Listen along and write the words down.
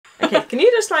Okay, can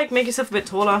you just like make yourself a bit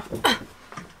taller?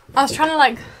 I was trying to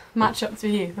like match up to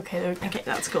you. Okay, there we go. Okay,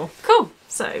 that's cool. Cool.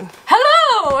 So,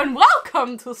 hello and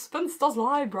welcome to Spinster's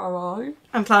Library.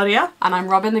 I'm Claudia. And I'm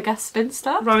Robyn, the Guest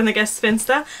Spinster. Robyn, the Guest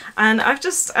Spinster. And I've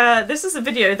just, this is a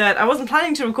video that I wasn't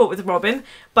planning to record with Robyn,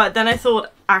 but then I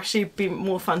thought actually it'd be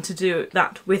more fun to do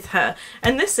that with her.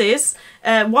 And this is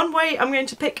one way I'm going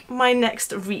to pick my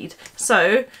next read.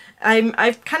 So,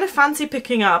 I kind of fancy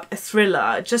picking up a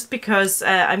thriller just because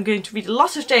I'm going to read a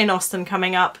lot of Jane Austen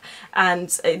coming up,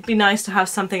 and it'd be nice to have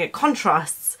something that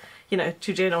contrasts, you know,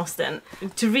 to Jane Austen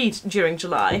to read during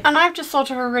July. And I've just thought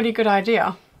of a really good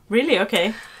idea. Really?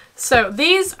 Okay. So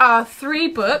these are 3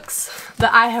 books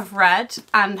that I have read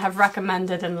and have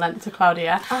recommended and lent to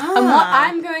Claudia. Ah. And what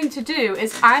I'm going to do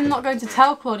is I'm not going to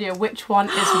tell Claudia which one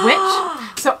is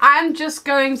which. So I'm just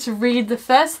going to read the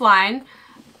first line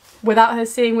without her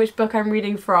seeing which book I'm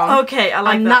reading from. Okay, I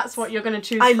like that. And that's what you're going to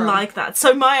choose from. I like that.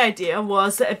 So my idea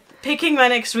was picking my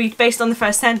next read based on the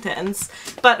first sentence.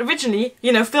 But originally,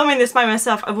 you know, filming this by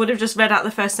myself, I would have just read out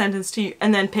the first sentence to you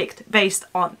and then picked based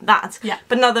on that. Yeah.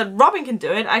 But now that Robyn can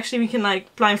do it, actually we can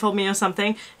like blindfold me or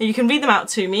something, and you can read them out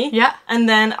to me. Yeah. And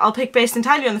then I'll pick based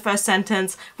entirely on the first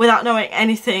sentence without knowing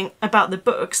anything about the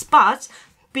books. But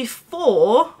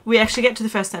before we actually get to the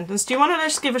first sentence, do you want to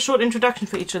just give a short introduction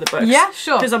for each of the books? Yeah,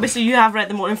 sure. Because obviously you have read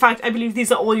them all. In fact, I believe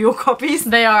these are all your copies.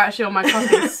 They are actually all my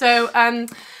copies. So,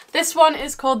 this one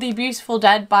is called The Beautiful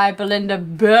Dead by Belinda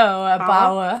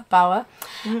Bauer.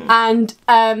 And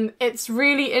it's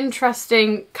really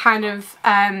interesting kind of,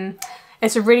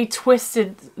 it's a really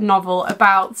twisted novel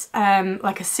about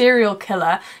like a serial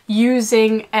killer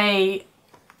using a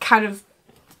kind of,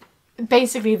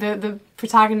 basically the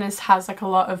protagonist has like a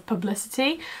lot of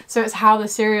publicity, so it's how the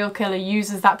serial killer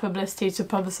uses that publicity to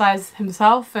publicize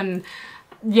himself. And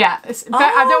yeah,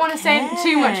 I don't want to say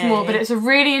too much more, but it's a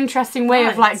really interesting way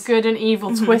of like good and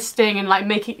evil twisting and like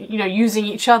making, you know, using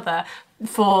each other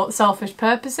for selfish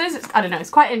purposes. I don't know,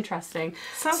 it's quite interesting.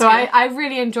 Sounds so good. I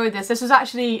really enjoyed this. This was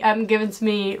actually given to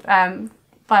me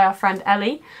by our friend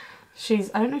Ellie.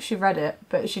 I don't know if she read it,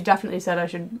 but she definitely said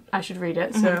I should read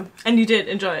it. So and you did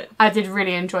enjoy it? I did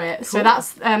really enjoy it. Cool. So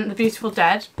that's The Beautiful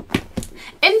Dead.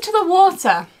 Into the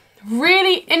Water.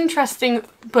 Really interesting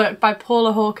book by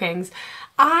Paula Hawkins.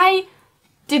 I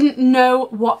didn't know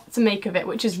what to make of it,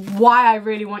 which is why I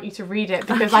really want you to read it,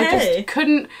 because I just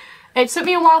couldn't. It took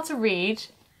me a while to read.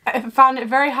 I found it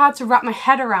very hard to wrap my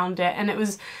head around it, and it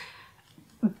was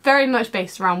very much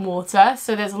based around water,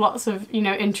 so there's lots of, you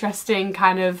know, interesting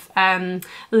kind of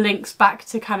links back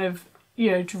to kind of, you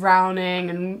know, drowning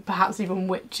and perhaps even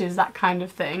witches, that kind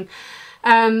of thing.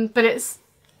 But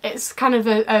it's kind of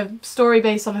a story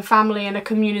based on a family and a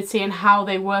community and how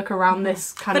they work around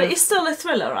this kind of... But it's still a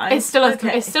thriller, right? It's still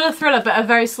a thriller, but a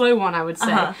very slow one, I would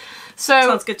say. So,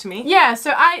 sounds good to me. Yeah,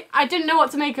 so I didn't know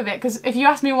what to make of it, because if you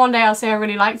ask me one day, I'll say I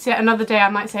really liked it. Another day I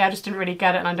might say I just didn't really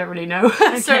get it and I don't really know.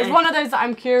 Okay. So it's one of those that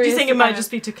I'm curious. Do you think it might just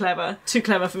be too clever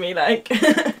for me, like?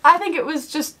 I think it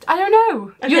was just, I don't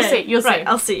know. Okay. You'll see. Right,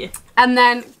 I'll see. And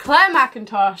then Clare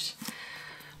Mackintosh,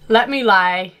 Let Me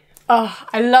Lie. Oh,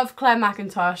 I love Clare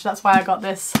Mackintosh. That's why I got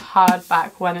this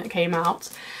hardback when it came out.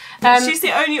 She's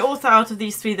the only author out of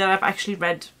these 3 that I've actually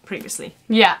read previously.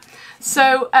 Yeah.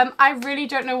 So I really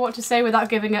don't know what to say without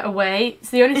giving it away.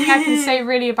 So the only thing I can say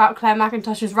really about Clare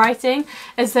Mackintosh's writing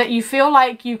is that you feel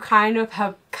like you kind of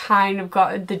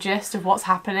got the gist of what's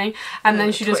happening, and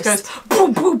then she just goes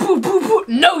boo boo boo boo boo.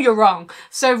 No, you're wrong.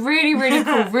 So really, really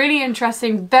cool, really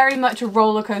interesting, very much a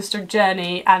roller coaster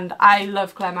journey, and I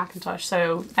love Clare Mackintosh.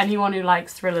 So anyone who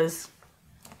likes thrillers,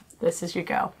 this is your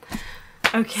girl.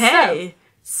 Okay.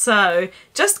 So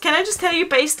can I just tell you,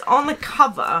 based on the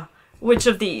cover, which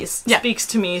of these speaks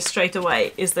to me straight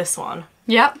away is this one.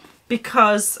 Yep.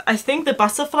 Because I think the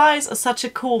butterflies are such a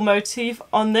cool motif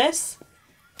on this.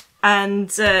 And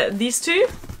these 2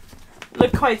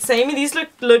 look quite samey. These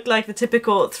look like the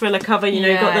typical thriller cover, you know,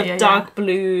 you've got the dark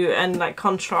blue and like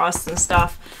contrast and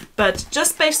stuff. But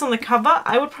just based on the cover,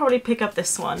 I would probably pick up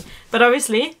this one. But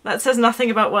obviously, that says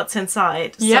nothing about what's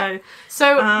inside. Yep.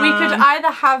 So we could either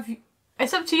have...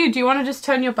 It's up to you. Do you want to just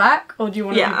turn your back, or do you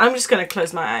want to... Yeah, I'm just going to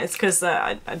close my eyes, because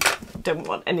I don't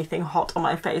want anything hot on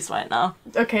my face right now.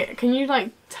 Okay, can you, like,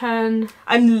 turn...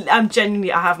 I'm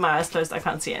genuinely... I have my eyes closed. I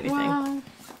can't see anything. Wow.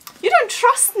 You don't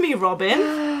trust me,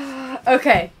 Robyn.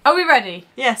 Okay, are we ready?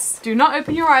 Yes. Do not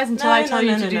open your eyes until I tell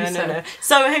you to do so. No.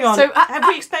 So, hang on. So, have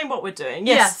we explained what we're doing?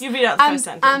 Yes, you read out the first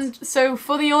sentence. And so,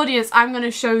 for the audience, I'm going to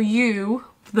show you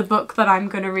the book that I'm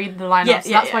going to read the line of. So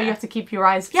that's why you have to keep your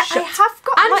eyes shut. I have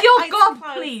got and my your eyes gob,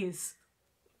 closed. please.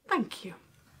 Thank you.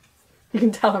 You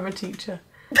can tell I'm a teacher.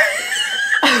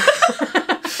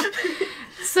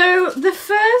 So the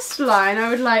first line I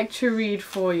would like to read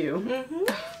for you.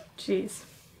 Jeez.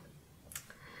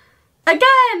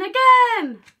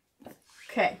 Again!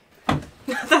 Okay.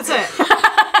 That's it.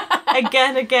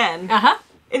 Again.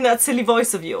 In that silly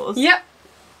voice of yours. Yep.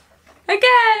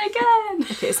 Again.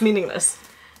 Okay, it's meaningless.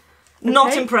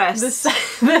 Not impressed.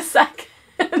 The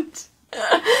second.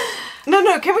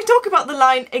 No, can we talk about the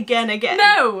line again?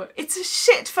 No! It's a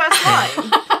shit first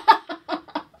line.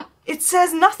 It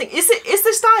says nothing. Is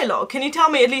this dialogue? Can you tell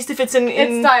me at least if it's in...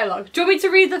 It's dialogue. Do you want me to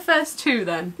read the first two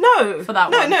then? No. For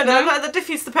that one? No, that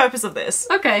defeats the purpose of this.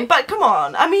 Okay. But come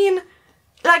on, I mean,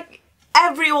 like,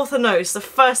 every author knows the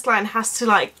first line has to,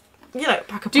 like, you know,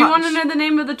 pack a punch. Do you want to know the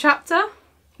name of the chapter?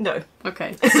 No.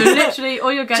 Okay. So literally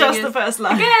all you're getting Just is... the first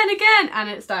line. Again, and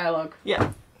it's dialogue.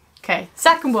 Yeah. Okay,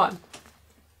 second one.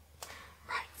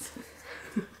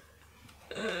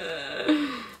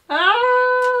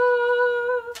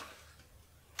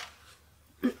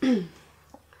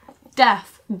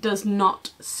 Death does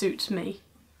not suit me.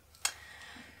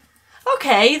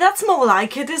 Okay, that's more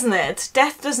like it, isn't it?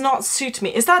 Death does not suit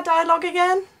me. Is that dialogue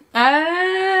again?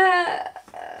 I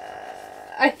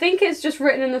think it's just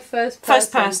written in the first person.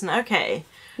 First person, okay.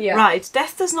 Yeah. Right,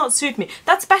 death does not suit me.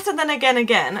 That's better than again,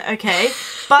 okay?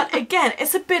 But again,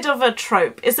 it's a bit of a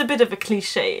trope. It's a bit of a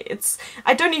cliche.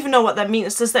 I don't even know what that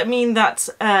means. Does that mean that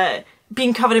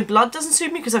being covered in blood doesn't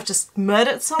suit me because I've just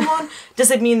murdered someone?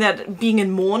 Does it mean that being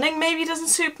in mourning maybe doesn't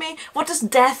suit me? What does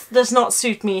death does not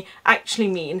suit me actually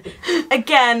mean?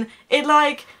 Again,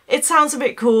 it sounds a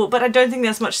bit cool, but I don't think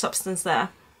there's much substance there.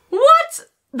 What?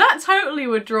 That totally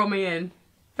would draw me in.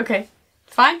 Okay,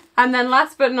 fine. And then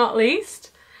last but not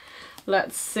least,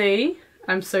 let's see.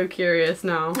 I'm so curious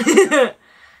now.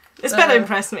 It's better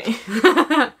impress me.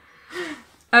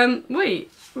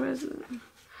 Wait, where is it?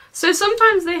 So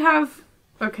sometimes they have...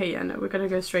 Okay, yeah, no, we're gonna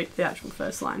go straight to the actual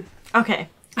first line. Okay.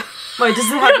 Wait,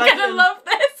 does it have like... You're gonna love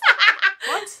this!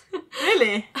 What?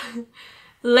 Really?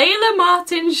 Layla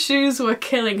Martin's shoes were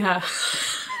killing her.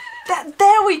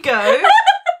 There we go.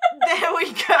 There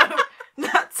we go.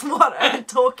 That's what I'm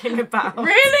talking about.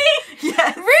 Really?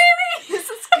 Yes. Really? This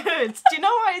is good. Do you know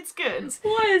why it's good?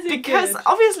 Why is it Because good?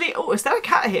 obviously... Oh, is there a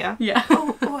cat here? Yeah.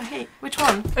 Oh, hey, which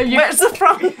one? You... Where's the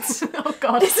front? Oh,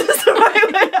 God. Is this the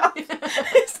right way up?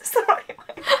 Is this the right way?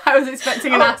 I was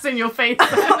expecting an ass in your face.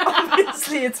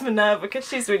 Obviously it's Minerva because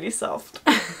she's really soft.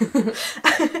 Can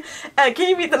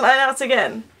you read the line out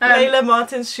again? Layla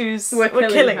Martin's shoes were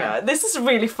killing her. This is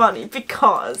really funny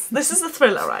because this is a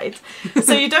thriller, right?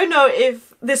 So you don't know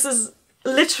if this is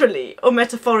literally or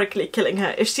metaphorically killing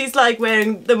her. If she's like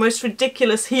wearing the most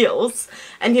ridiculous heels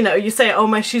and you know, you say, oh,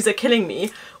 my shoes are killing me,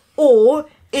 or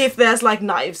if there's like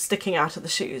knives sticking out of the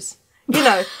shoes. You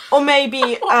know, or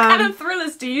maybe... What kind of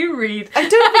thrillers do you read? I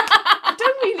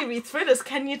don't really read thrillers,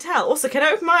 can you tell? Also, can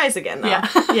I open my eyes again now? Yeah.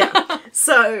 Yeah.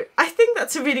 So, I think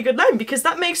that's a really good line because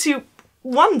that makes you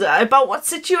wonder about what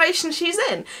situation she's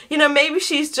in. You know, maybe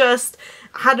she's just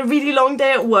had a really long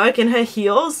day at work in her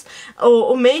heels,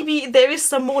 or maybe there is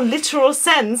some more literal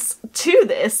sense to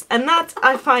this, and that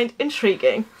I find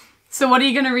intriguing. So what are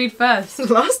you going to read first?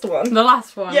 The last one. The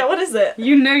last one. Yeah, what is it?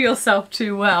 You know yourself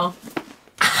too well.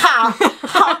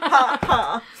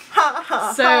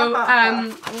 So,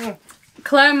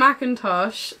 Clare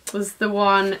Mackintosh was the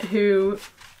one who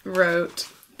wrote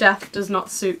Death Does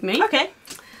Not Suit Me. Okay.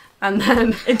 And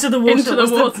then Into the Water. Into the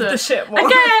Water. The shit one.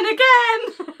 Again!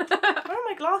 Where are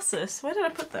my glasses? Where did I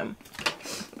put them?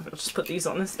 I'll just put these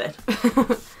on instead.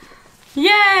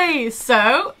 Yay!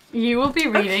 So, you will be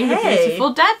reading The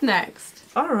Beautiful Dead next.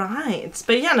 Alright.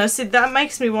 But yeah, no, see, that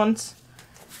makes me want...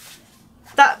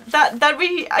 That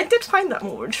really... I did find that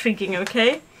more intriguing,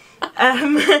 okay?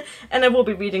 And I will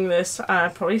be reading this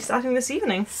probably starting this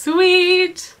evening.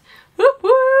 Sweet! Whoop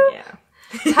whoop! Yeah.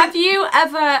 Have you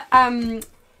ever...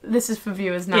 this is for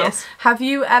viewers now. Yes. Have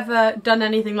you ever done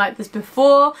anything like this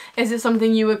before? Is it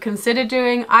something you would consider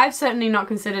doing? I've certainly not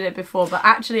considered it before, but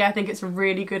actually I think it's a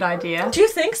really good idea. Do you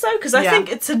think so? Because I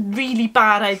think it's a really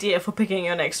bad idea for picking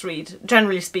your next read,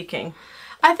 generally speaking.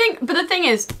 I think, but the thing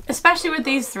is, especially with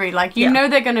these three, like, you know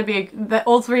they're going to be,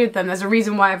 all three of them, there's a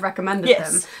reason why I've recommended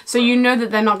them. So you know that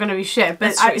they're not going to be shit.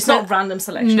 But it's not random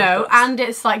selection. No, and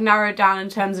it's, like, narrowed down in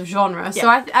terms of genre. Yeah. So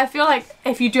I feel like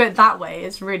if you do it that way,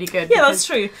 it's really good. Yeah, that's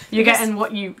true. You're getting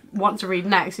what you want to read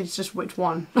next, it's just which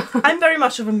one. I'm very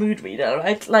much of a mood reader,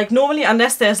 right? Like, normally,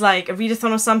 unless there's, like, a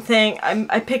readathon or something,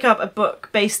 I pick up a book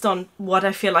based on what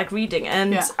I feel like reading.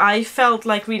 And I felt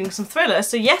like reading some thrillers.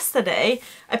 So yesterday,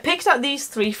 I picked up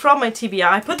these three from my TBR.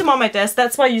 I put them on my desk.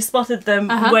 That's why you spotted them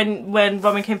when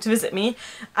Robyn came to visit me.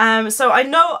 So I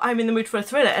know I'm in the mood for a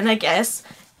thriller, and I guess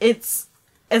it's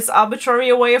as arbitrary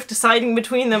a way of deciding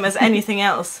between them as anything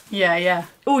else. Yeah, yeah.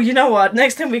 Oh, you know what?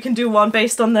 Next time we can do one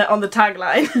based on the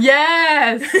tagline.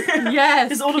 Yes, yes.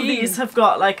 Because all of these have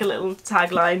got like a little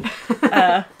tagline,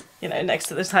 you know, next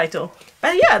to the title.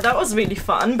 But yeah, that was really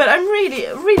fun. But I'm really,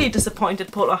 really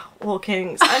disappointed, Paula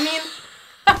Hawkins. I mean,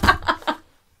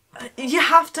 you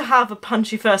have to have a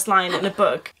punchy first line in a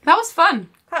book. That was fun.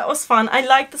 That was fun. I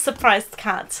like the surprised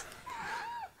cat.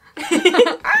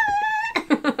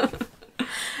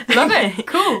 Love it.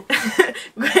 Cool.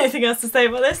 Got anything else to say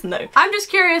about this? No. I'm just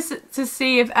curious to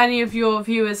see if any of your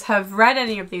viewers have read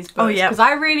any of these books. Oh, yeah. Because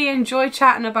I really enjoy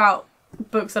chatting about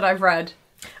books that I've read.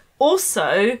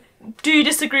 Also, do you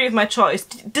disagree with my choice?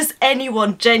 Does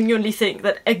anyone genuinely think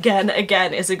that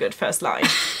Again is a good first line?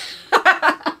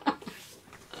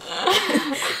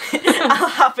 I'll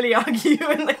happily argue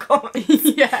in the comments.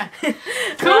 Yeah.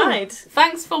 Cool. Right.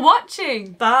 Thanks for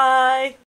watching. Bye.